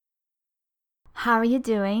How are you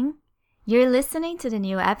doing? You're listening to the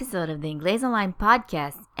new episode of the Inglês Online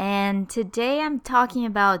podcast, and today I'm talking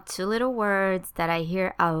about two little words that I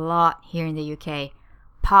hear a lot here in the UK,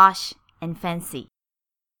 posh and fancy.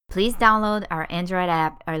 Please download our Android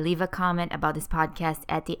app or leave a comment about this podcast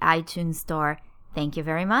at the iTunes store. Thank you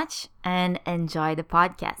very much and enjoy the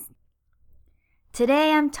podcast.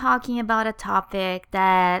 Today I'm talking about a topic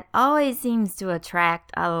that always seems to attract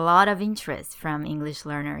a lot of interest from English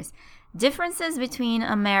learners. Differences between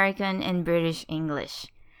American and British English.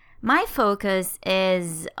 My focus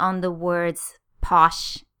is on the words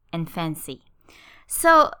posh and fancy.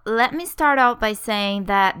 So let me start out by saying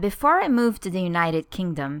that before I moved to the United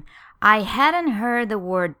Kingdom, I hadn't heard the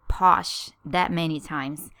word posh that many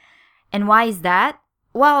times. And why is that?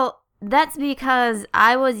 Well, that's because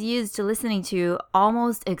I was used to listening to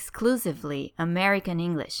almost exclusively American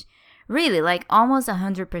English. Really, like almost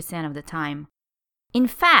 100% of the time. In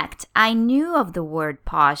fact, I knew of the word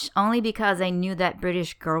posh only because I knew that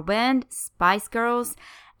British girl band, Spice Girls,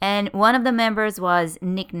 and one of the members was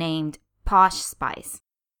nicknamed Posh Spice.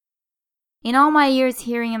 In all my years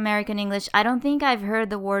hearing American English, I don't think I've heard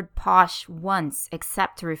the word posh once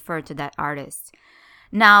except to refer to that artist.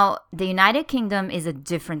 Now, the United Kingdom is a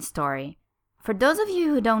different story. For those of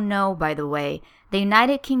you who don't know, by the way, the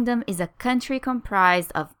United Kingdom is a country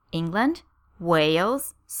comprised of England,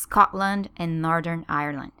 Wales, Scotland, and Northern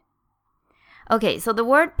Ireland. Okay, so the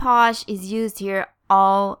word posh is used here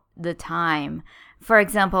all the time. For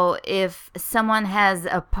example, if someone has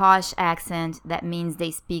a posh accent, that means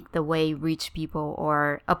they speak the way rich people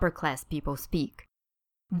or upper class people speak.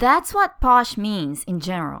 That's what posh means in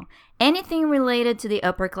general. Anything related to the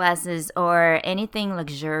upper classes or anything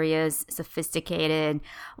luxurious, sophisticated,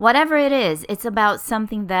 whatever it is, it's about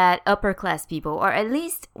something that upper class people or at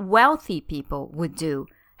least wealthy people would do,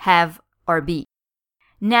 have, or be.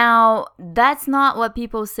 Now, that's not what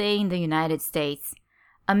people say in the United States.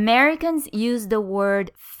 Americans use the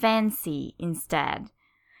word fancy instead.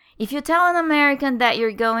 If you tell an American that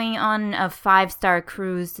you're going on a 5-star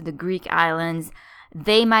cruise to the Greek islands,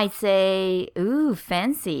 they might say, ooh,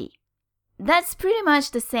 fancy. That's pretty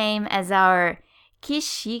much the same as our que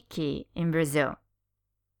chique in Brazil.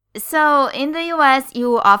 So in the US, you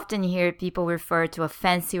will often hear people refer to a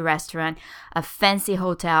fancy restaurant, a fancy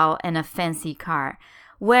hotel, and a fancy car.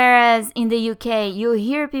 Whereas in the UK, you'll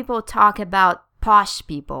hear people talk about posh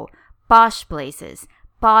people, posh places,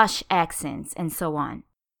 posh accents, and so on.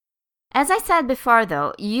 As I said before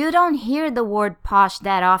though, you don't hear the word posh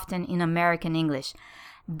that often in American English.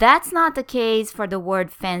 That's not the case for the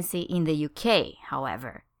word fancy in the UK,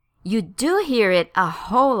 however. You do hear it a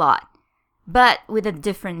whole lot, but with a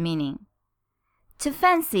different meaning. To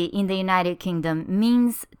fancy in the United Kingdom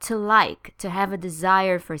means to like, to have a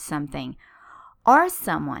desire for something, or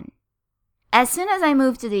someone. As soon as I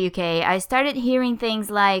moved to the UK, I started hearing things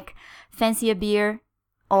like, fancy a beer,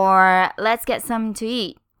 or let's get something to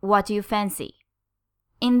eat. What do you fancy?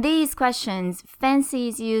 In these questions, fancy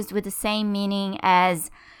is used with the same meaning as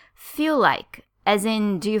feel like, as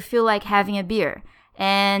in, do you feel like having a beer?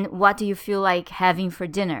 And what do you feel like having for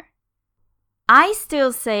dinner? I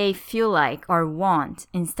still say feel like or want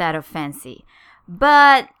instead of fancy,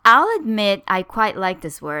 but I'll admit I quite like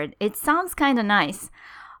this word. It sounds kind of nice.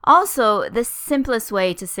 Also, the simplest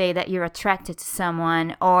way to say that you're attracted to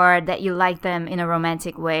someone or that you like them in a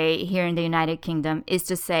romantic way here in the United Kingdom is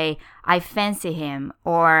to say, I fancy him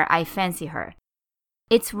or I fancy her.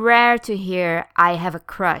 It's rare to hear, I have a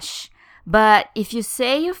crush. But if you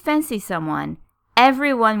say you fancy someone,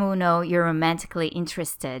 everyone will know you're romantically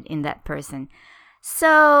interested in that person.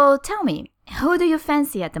 So tell me, who do you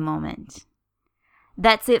fancy at the moment?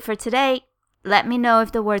 That's it for today. Let me know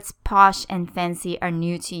if the words posh and fancy are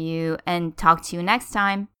new to you and talk to you next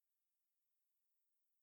time.